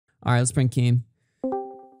All right, let's bring Keem.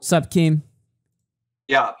 What's up, Keem?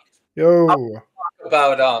 Yeah. Yo. I'll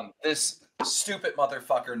talk about this stupid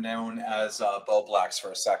motherfucker known as Bowblax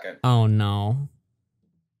for a second. Oh no.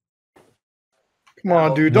 Come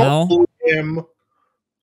on, dude. Don't bully him.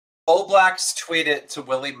 Bowblax tweeted to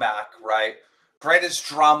Willie Mack, right? Greatest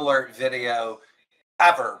Drum Alert video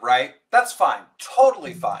ever, right? That's fine.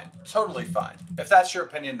 Totally fine. Totally fine. If that's your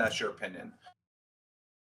opinion, that's your opinion.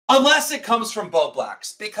 Unless it comes from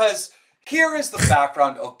Bowblax, because here is the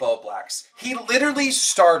background of Bowblax. He literally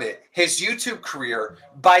started his YouTube career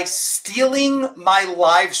by stealing my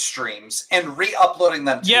live streams and re-uploading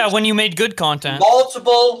them to when you made good content.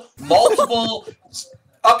 Multiple.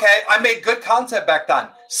 Okay, I made good content back then.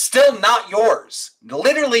 Still not yours.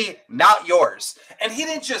 Literally not yours. And he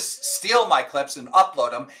didn't just steal my clips and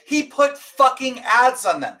upload them. He put fucking ads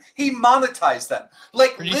on them. He monetized them.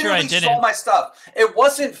 Like, literally stole my stuff. It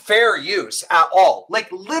wasn't fair use at all.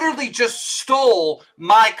 Like, literally just stole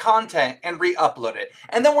my content and re-uploaded it.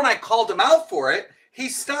 And then when I called him out for it, he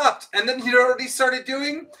stopped. And then he already started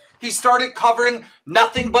doing... He started covering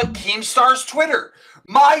nothing but KEEMSTAR's Twitter.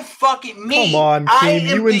 My fucking me. Come on, Keem.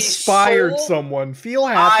 You inspired someone. Feel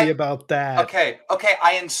happy about that. Okay.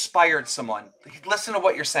 I inspired someone. Listen to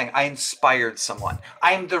what you're saying. I inspired someone.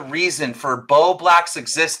 I am the reason for Bowblax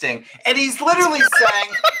existing. And he's literally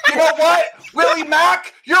saying, you know what, Willie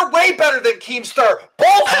Mack, you're way better than KEEMSTAR.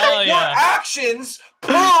 Both of your actions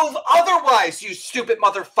prove otherwise, you stupid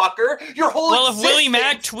motherfucker. Your whole if Willie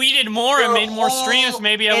Mack tweeted more and made more streams,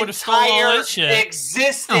 maybe I would have stolen all this shit.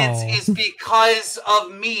 Existence is because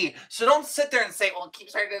of me. So don't sit there and say, well,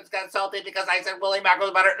 KEEMSTAR got salty because I said Willie Mack was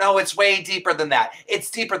better. No, it's way deeper than that. It's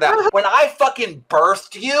deeper than that. When I fucking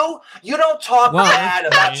birthed you, you don't talk bad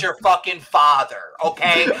about your fucking father,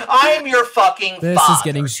 okay? I'm your fucking father. This is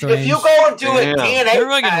getting strange. If you go and do a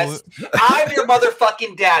DNA test, I'm your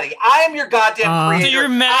motherfucking daddy. I'm your goddamn creator. So you're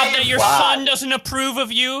mad that your son doesn't approve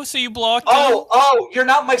of you, so you blocked him? Oh, you're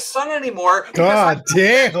not my son anymore. God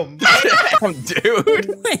damn. Damn,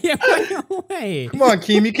 dude. Wait. Come on,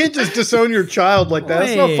 Keem. You can't just disown your child like that.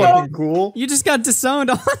 That's not fucking cool. You just got disowned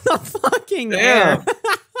on the fucking air.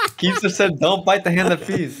 Keemstar said, don't bite the hand that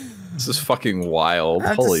feeds. This is fucking wild. I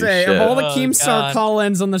have Holy to say, shit. of all the KEEMSTAR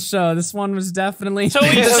call-ins on the show, this one was definitely so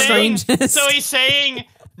the strangest. So he's saying...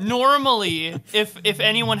 Normally, if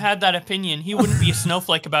anyone had that opinion, he wouldn't be a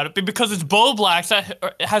snowflake about it. But because it's Bowblax,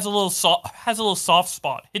 that has a little soft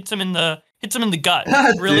spot. Hits him in the gut.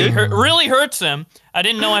 Really hurts him. I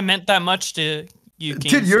didn't know I meant that much to you, KEEMSTAR.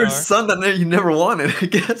 Dude, you're a son that you never wanted, I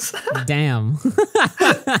guess. Damn.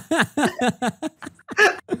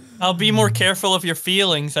 I'll be more careful of your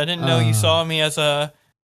feelings. I didn't know you saw me as a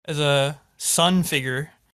son figure.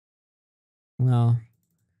 Well,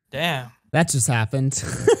 damn. That just happened.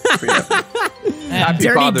 Happy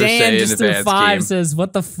Dirty Father's Day Dan in just through advance, 5 Keem. says,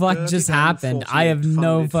 what the fuck just happened? I have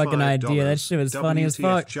no fucking idea. That shit was funny as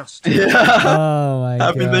fuck. Oh my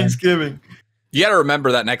god. Happy Thanksgiving. You gotta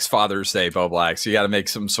remember that next Father's Day, Bowblax. You gotta make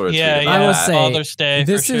some sort of tweet about I will that. say, Father's Day,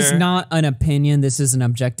 this for is sure. not an opinion. This is an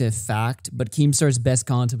objective fact. But KEEMSTAR's best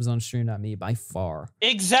content was on Stream.me by far.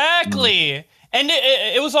 Exactly. And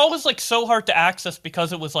it was always like so hard to access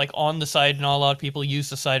because it was like on the site and not a lot of people use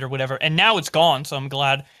the site or whatever. And now it's gone, so I'm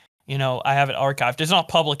glad, you know, I have it archived. It's not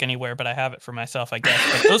public anywhere, but I have it for myself, I guess.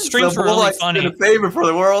 But those streams were really funny. Did a favor for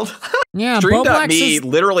the world. Yeah, Stream.me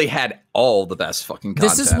literally had all the best fucking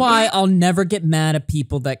content. This is why I'll never get mad at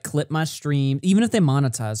people that clip my stream, even if they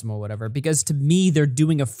monetize them or whatever, because to me, they're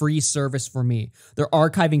doing a free service for me. They're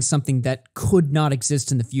archiving something that could not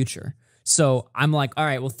exist in the future. So I'm like, all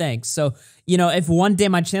right, well, thanks. So, you know, if one day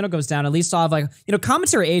my channel goes down, at least I'll have like, you know,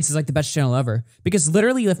 Commentary AIDS is like the best channel ever. Because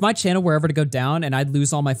literally, if my channel were ever to go down and I'd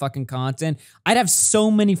lose all my fucking content, I'd have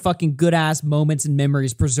so many fucking good ass moments and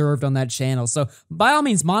memories preserved on that channel. So by all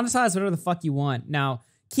means, monetize whatever the fuck you want. Now,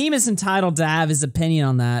 Keem is entitled to have his opinion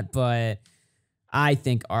on that, but I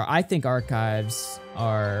think archives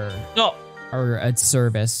are a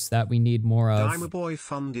service that we need more of.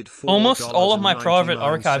 Almost all of my private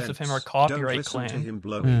archives of him are copyright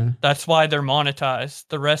claim. That's why they're monetized.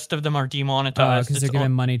 The rest of them are demonetized. Because they're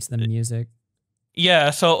giving money to the music. Yeah,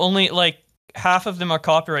 so only like half of them are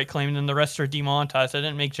copyright claimed and the rest are demonetized. I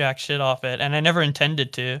didn't make jack shit off it, and I never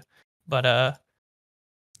intended to. But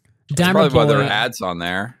that's probably why there are ads on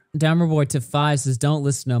there. Damerboy to 5 says, don't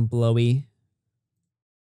listen to him, Blowy.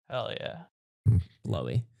 Hell yeah.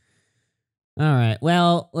 Blowy. All right,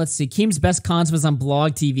 well, let's see. Keem's best cons was on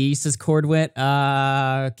Blog TV, says Cordwit.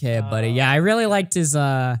 Okay, buddy. Yeah, I really liked his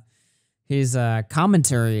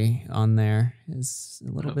commentary on there. It's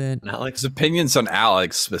a little bit... Alex's opinions on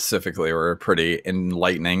Alex specifically were pretty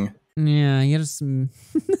enlightening Yeah, you just. Now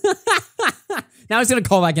he's gonna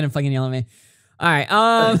call back in and fucking yell at me. All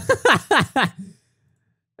right.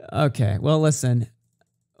 Okay. Well, listen.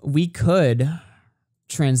 We could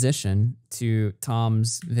transition to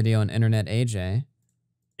Tom's video and internet AJ.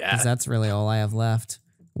 Yeah. Because that's really all I have left.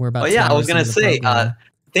 We're about. Oh yeah, I was gonna say.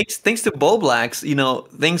 Thanks to Bowblax, you know,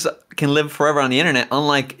 things can live forever on the internet.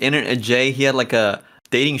 Unlike Internet J, he had like a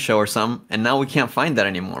dating show or something, and now we can't find that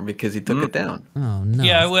anymore because he took it down. Oh no.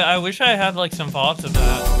 Yeah, I wish I had like some thoughts of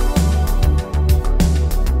that.